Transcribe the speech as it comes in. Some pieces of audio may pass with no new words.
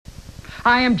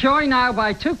I am joined now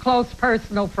by two close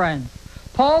personal friends,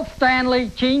 Paul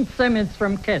Stanley, Gene Simmons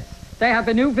from KISS. They have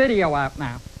a new video out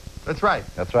now. That's right.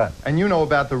 That's right. And you know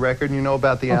about the record, and you know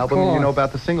about the album, and you know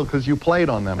about the single because you played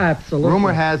on them. Absolutely.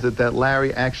 Rumor has it that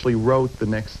Larry actually wrote the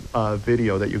next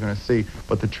video that you're going to see,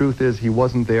 but the truth is he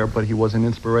wasn't there, but he was an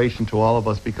inspiration to all of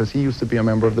us because he used to be a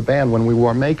member of the band when we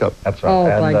wore makeup. That's right. Oh,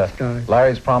 and thanks, guys.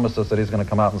 Larry's promised us that he's going to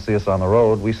come out and see us on the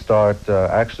road. We start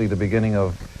actually the beginning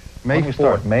of May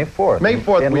 4th. May 4th. May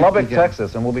 4th. In Lubbock,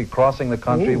 Texas, and we'll be crossing the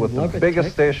country with the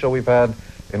biggest stage show we've had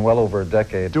in well over a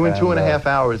decade. Doing 2.5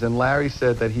 hours, and Larry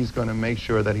said that he's going to make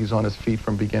sure that he's on his feet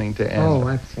from beginning to end. Oh,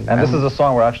 excellent. And this is a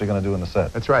song we're actually going to do in the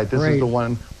set. That's right. This is the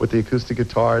one with the acoustic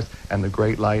guitars and the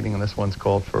great lighting, and this one's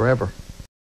called Forever.